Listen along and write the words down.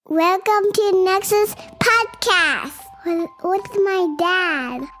Welcome to Nexus Podcast with my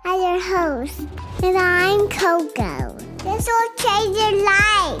dad as your host. And I'm Coco. This will change your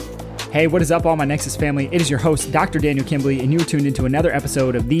life. Hey, what is up, all my Nexus family? It is your host, Dr. Daniel Kimbley, and you are tuned into another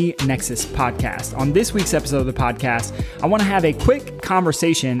episode of the Nexus Podcast. On this week's episode of the podcast, I want to have a quick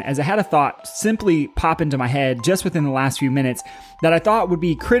conversation as I had a thought simply pop into my head just within the last few minutes that I thought would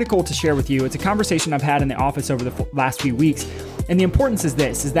be critical to share with you. It's a conversation I've had in the office over the last few weeks. And the importance is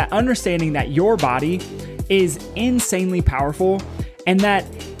this, is that understanding that your body is insanely powerful and that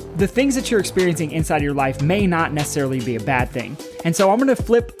the things that you're experiencing inside your life may not necessarily be a bad thing. And so I'm going to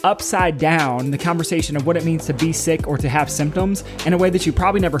flip upside down the conversation of what it means to be sick or to have symptoms in a way that you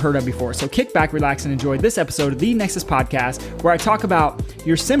probably never heard of before. So kick back, relax, and enjoy this episode of the Nexus Podcast, where I talk about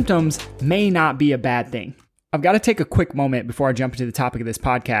your symptoms may not be a bad thing. I've got to take a quick moment before I jump into the topic of this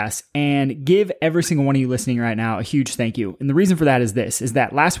podcast and give every single one of you listening right now a huge thank you. And the reason for that is this, is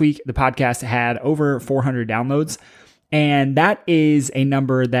that last week the podcast had over 400 downloads. And that is a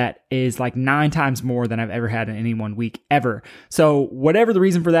number that is like 9 times more than I've ever had in any one week ever. So whatever the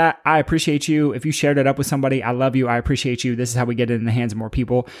reason for that, I appreciate you. If you shared it up with somebody, I love you. I appreciate you. This is how we get it in the hands of more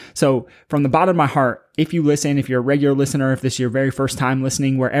people. So from the bottom of my heart, if you listen, if you're a regular listener, if this is your very first time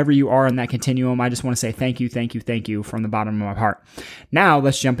listening, wherever you are in that continuum, I just want to say thank you from the bottom of my heart. Now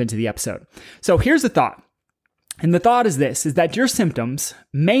let's jump into the episode. So here's the thought. And the thought is this, is that your symptoms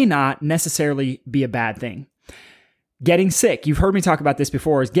may not necessarily be a bad thing. Getting sick, you've heard me talk about this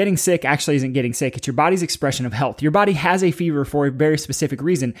before, is getting sick actually isn't getting sick. It's your body's expression of health. Your body has a fever for a very specific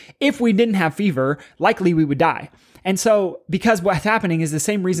reason. If we didn't have fever, likely we would die. And so because what's happening is the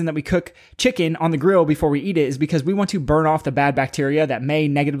same reason that we cook chicken on the grill before we eat it is because we want to burn off the bad bacteria that may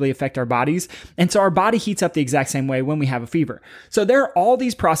negatively affect our bodies. And so our body heats up the exact same way when we have a fever. So there are all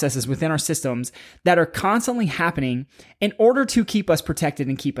these processes within our systems that are constantly happening in order to keep us protected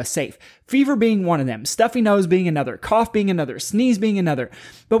and keep us safe. Fever being one of them, stuffy nose being another, cough being another, sneeze being another.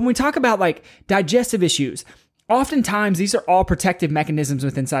 But when we talk about like digestive issues, oftentimes, these are all protective mechanisms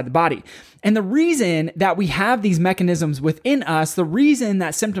within inside the body. And the reason that we have these mechanisms within us, the reason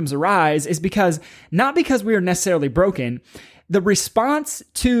that symptoms arise is because, not because we are necessarily broken, the response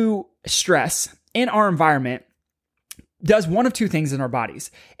to stress in our environment does one of two things in our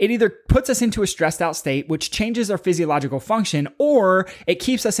bodies. It either puts us into a stressed out state, which changes our physiological function, or it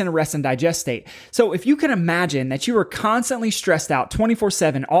keeps us in a rest and digest state. So if you can imagine that you are constantly stressed out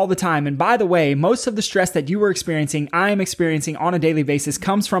 24/7 all the time, and by the way, most of the stress that you are experiencing, I am experiencing on a daily basis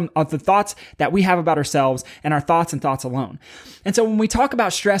comes from the thoughts that we have about ourselves and our thoughts and thoughts alone. And so when we talk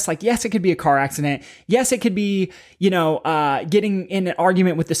about stress, like yes, it could be a car accident. Yes, it could be, getting in an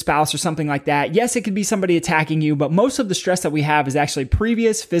argument with the spouse or something like that. Yes, it could be somebody attacking you, but most of the stress that we have is actually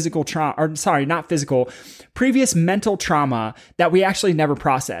previous mental trauma that we actually never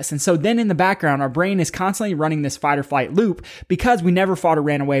process. And so then in the background, our brain is constantly running this fight or flight loop because we never fought or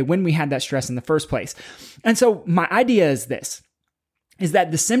ran away when we had that stress in the first place. And so my idea is this, is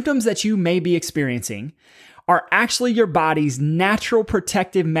that the symptoms that you may be experiencing are actually your body's natural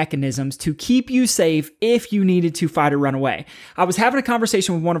protective mechanisms to keep you safe if you needed to fight or run away. I was having a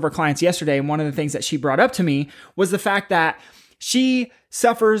conversation with one of our clients yesterday, and one of the things that she brought up to me was the fact that she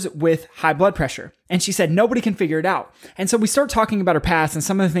suffers with high blood pressure. And she said, nobody can figure it out. And so we start talking about her past and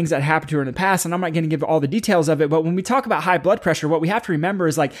some of the things that happened to her in the past. And I'm not going to give all the details of it. But when we talk about high blood pressure, what we have to remember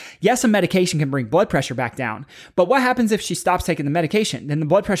is like, yes, a medication can bring blood pressure back down. But what happens if she stops taking the medication? Then the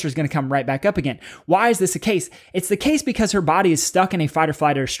blood pressure is going to come right back up again. Why is this the case? It's the case because her body is stuck in a fight or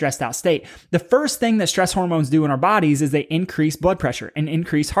flight or stressed out state. The first thing that stress hormones do in our bodies is they increase blood pressure and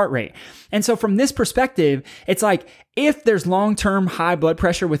increase heart rate. And so from this perspective, it's like, if there's long-term high blood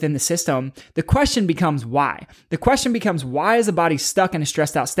pressure within the system, the question becomes why? The question becomes, why is the body stuck in a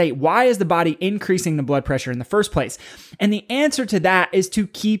stressed out state? Why is the body increasing the blood pressure in the first place? And the answer to that is to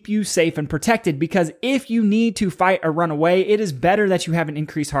keep you safe and protected, because if you need to fight or run away, it is better that you have an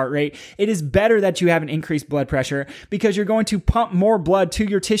increased heart rate. It is better that you have an increased blood pressure, because you're going to pump more blood to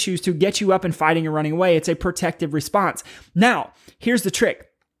your tissues to get you up and fighting and running away. It's a protective response. Now, here's the trick,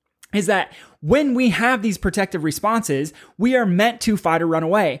 is that when we have these protective responses, we are meant to fight or run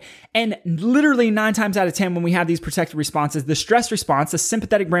away. And literally 9 times out of 10, when we have these protective responses, the stress response, the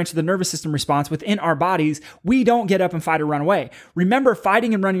sympathetic branch of the nervous system response within our bodies, we don't get up and fight or run away. Remember,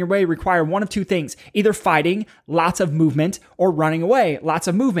 fighting and running away require one of two things: either fighting, lots of movement, or running away, lots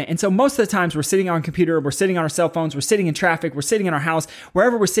of movement. And so most of the times we're sitting on a computer, we're sitting on our cell phones, we're sitting in traffic, we're sitting in our house,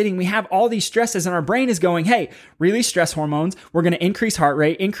 wherever we're sitting, we have all these stresses and our brain is going, hey, release stress hormones. We're going to increase heart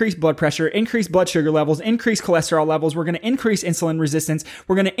rate, increase blood pressure, increase increase blood sugar levels, increase cholesterol levels. We're going to increase insulin resistance.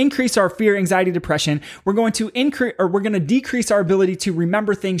 We're going to increase our fear, anxiety, depression. We're going to decrease our ability to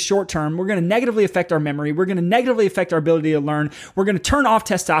remember things short term. We're going to negatively affect our memory. We're going to negatively affect our ability to learn. We're going to turn off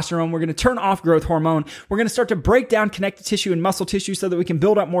testosterone. We're going to turn off growth hormone. We're going to start to break down connective tissue and muscle tissue so that we can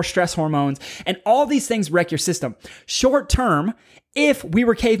build up more stress hormones. And all these things wreck your system. Short term, if we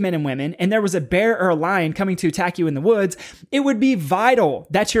were cavemen and women and there was a bear or a lion coming to attack you in the woods, it would be vital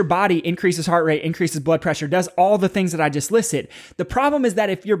that your body increases heart rate, increases blood pressure, does all the things that I just listed. The problem is that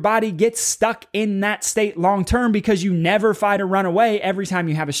if your body gets stuck in that state long term because you never fight or run away every time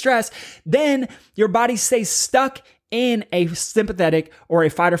you have a stress, then your body stays stuck in a sympathetic or a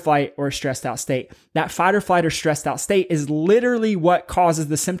fight or flight or a stressed out state. That fight or flight or stressed out state is literally what causes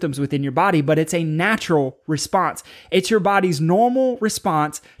the symptoms within your body, but it's a natural response. It's your body's normal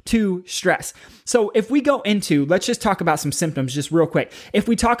response to stress. So if we go into, let's just talk about some symptoms just real quick. If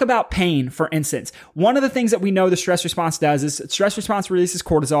we talk about pain, for instance, one of the things that we know the stress response does is stress response releases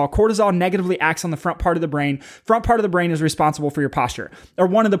cortisol. Cortisol negatively acts on the front part of the brain. Front part of the brain is responsible for your posture, or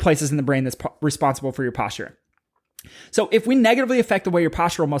one of the places in the brain that's responsible for your posture. So if we negatively affect the way your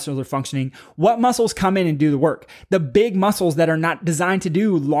postural muscles are functioning, what muscles come in and do the work? The big muscles that are not designed to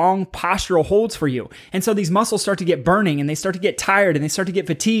do long postural holds for you. And so these muscles start to get burning and they start to get tired and they start to get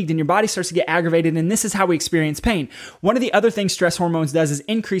fatigued and your body starts to get aggravated. And this is how we experience pain. One of the other things stress hormones does is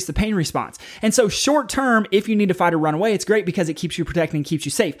increase the pain response. And so short term, if you need to fight or run away, it's great because it keeps you protected and keeps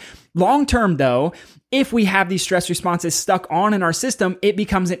you safe. Long term though, if we have these stress responses stuck on in our system, it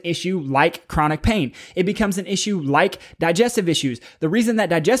becomes an issue like chronic pain. It becomes an issue like digestive issues. The reason that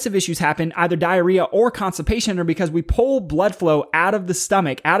digestive issues happen, either diarrhea or constipation, are because we pull blood flow out of the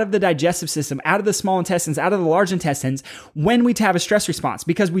stomach, out of the digestive system, out of the small intestines, out of the large intestines when we have a stress response,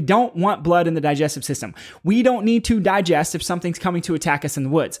 because we don't want blood in the digestive system. We don't need to digest if something's coming to attack us in the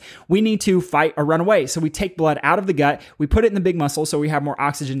woods. We need to fight or run away. So we take blood out of the gut, we put it in the big muscle so we have more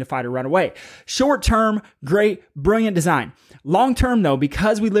oxygen to fight or run away. Short term, great, brilliant design. Long term though,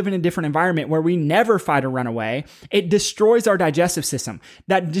 because we live in a different environment where we never fight or run away, it destroys our digestive system.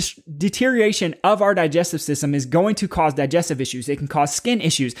 That deterioration of our digestive system is going to cause digestive issues. It can cause skin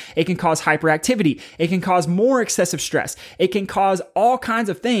issues. It can cause hyperactivity. It can cause more excessive stress. It can cause all kinds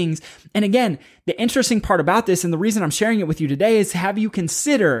of things. And again, the interesting part about this, and the reason I'm sharing it with you today, is to have you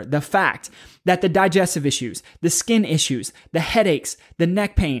consider the fact that the digestive issues, the skin issues, the headaches, the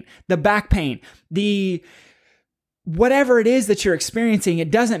neck pain, the back pain, the whatever it is that you're experiencing,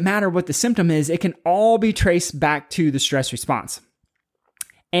 it doesn't matter what the symptom is, it can all be traced back to the stress response.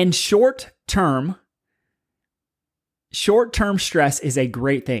 And short-term stress is a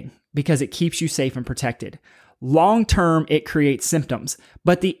great thing because it keeps you safe and protected. Long-term, it creates symptoms.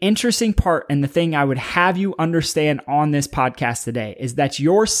 But the interesting part, and the thing I would have you understand on this podcast today, is that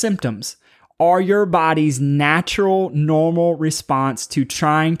your symptoms are your body's natural, normal response to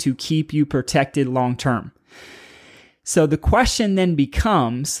trying to keep you protected long-term. So the question then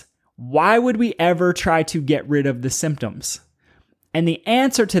becomes, why would we ever try to get rid of the symptoms? And the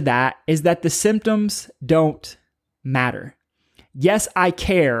answer to that is that the symptoms don't matter. Yes, I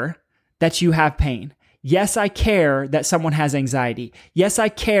care that you have pain. Yes, I care that someone has anxiety. Yes, I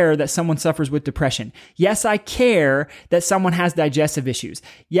care that someone suffers with depression. Yes, I care that someone has digestive issues.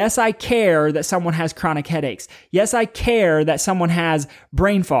 Yes, I care that someone has chronic headaches. Yes, I care that someone has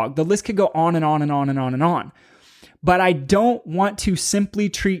brain fog. The list could go on and on and on and on and on. But I don't want to simply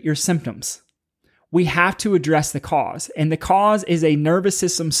treat your symptoms. We have to address the cause. And the cause is a nervous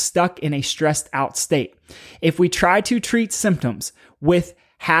system stuck in a stressed out state. If we try to treat symptoms with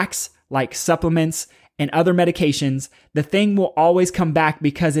hacks like supplements and other medications, the thing will always come back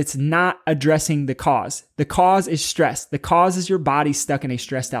because it's not addressing the cause. The cause is stress. The cause is your body stuck in a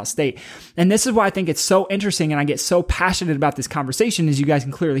stressed out state. And this is why I think it's so interesting and I get so passionate about this conversation, as you guys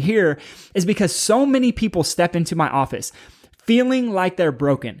can clearly hear, is because so many people step into my office feeling like they're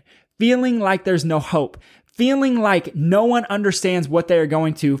broken, feeling like there's no hope, feeling like no one understands what they're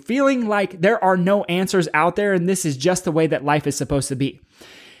going to, feeling like there are no answers out there and this is just the way that life is supposed to be.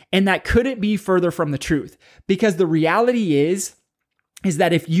 And that couldn't be further from the truth, because the reality is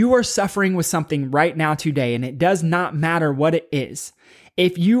that if you are suffering with something right now today, and it does not matter what it is,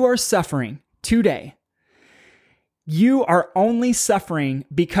 if you are suffering today, you are only suffering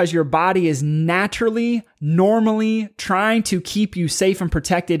because your body is naturally, normally trying to keep you safe and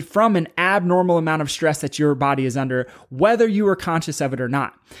protected from an abnormal amount of stress that your body is under, whether you are conscious of it or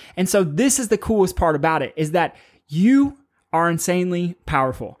not. And so this is the coolest part about it, is that you are insanely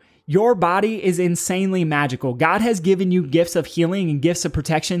powerful. Your body is insanely magical. God has given you gifts of healing and gifts of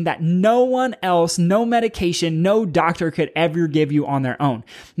protection that no one else, no medication, no doctor could ever give you on their own.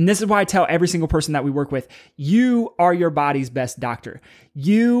 And this is why I tell every single person that we work with, you are your body's best doctor.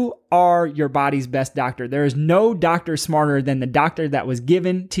 You are your body's best doctor. There is no doctor smarter than the doctor that was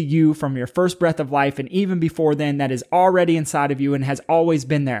given to you from your first breath of life and even before then, that is already inside of you and has always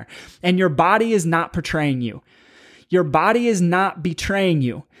been there. And your body is not betraying you. Your body is not betraying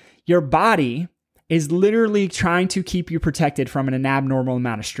you. Your body is literally trying to keep you protected from an abnormal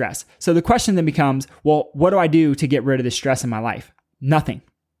amount of stress. So the question then becomes, well, what do I do to get rid of the stress in my life? Nothing.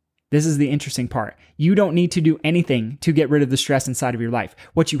 This is the interesting part. You don't need to do anything to get rid of the stress inside of your life.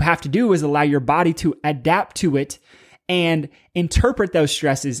 What you have to do is allow your body to adapt to it and interpret those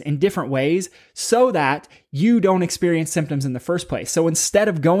stresses in different ways so that you don't experience symptoms in the first place. So instead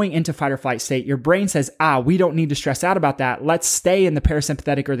of going into fight or flight state, your brain says, we don't need to stress out about that. Let's stay in the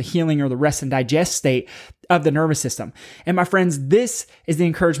parasympathetic or the healing or the rest and digest state of the nervous system. And my friends, this is the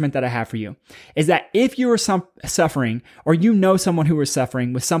encouragement that I have for you, is that if you are suffering or you know someone who is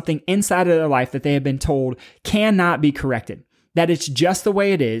suffering with something inside of their life that they have been told cannot be corrected, that it's just the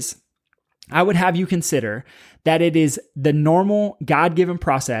way it is, I would have you consider that it is the normal God-given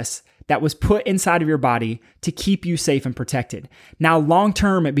process that was put inside of your body to keep you safe and protected. Now,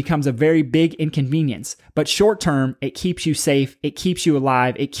 long-term, it becomes a very big inconvenience, but short-term, it keeps you safe, it keeps you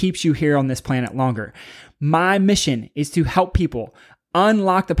alive, it keeps you here on this planet longer. My mission is to help people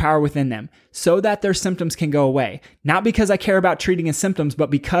unlock the power within them so that their symptoms can go away. Not because I care about treating a symptoms, but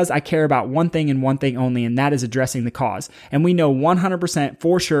because I care about one thing and one thing only, and that is addressing the cause. And we know 100%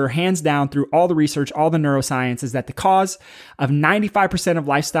 for sure, hands down through all the research, all the neuroscience, is that the cause of 95% of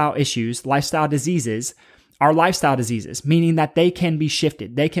lifestyle issues, lifestyle diseases, are lifestyle diseases, meaning that they can be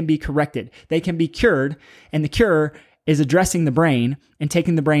shifted, they can be corrected, they can be cured, and the cure is addressing the brain and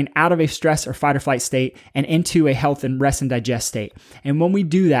taking the brain out of a stress or fight or flight state and into a health and rest and digest state. And when we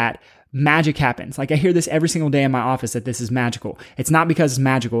do that, magic happens. Like I hear this every single day in my office that this is magical. It's not because it's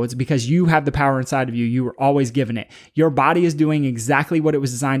magical. It's because you have the power inside of you. You were always given it. Your body is doing exactly what it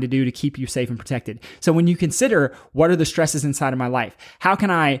was designed to do to keep you safe and protected. So when you consider what are the stresses inside of my life, how can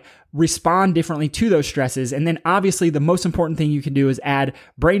I respond differently to those stresses? And then obviously the most important thing you can do is add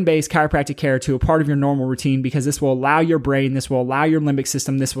brain-based chiropractic care to a part of your normal routine, because this will allow your brain, this will allow your limbic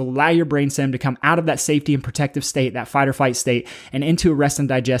system, this will allow your brainstem to come out of that safety and protective state, that fight or flight state, and into a rest and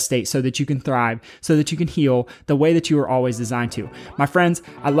digest state so that you can thrive, so that you can heal the way that you were always designed to. My friends,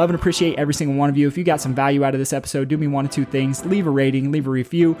 I love and appreciate every single one of you. If you got some value out of this episode, do me one of two things: leave a rating, leave a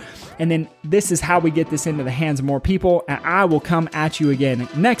review, and then this is how we get this into the hands of more people, and I will come at you again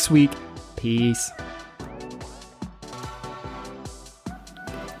next week. Peace.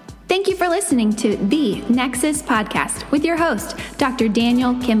 Thank you for listening to the Nexus Podcast with your host, Dr.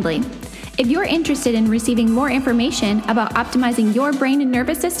 Daniel Kimbley. If you're interested in receiving more information about optimizing your brain and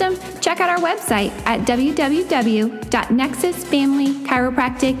nervous system, check out our website at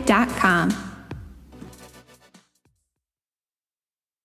www.nexusfamilychiropractic.com.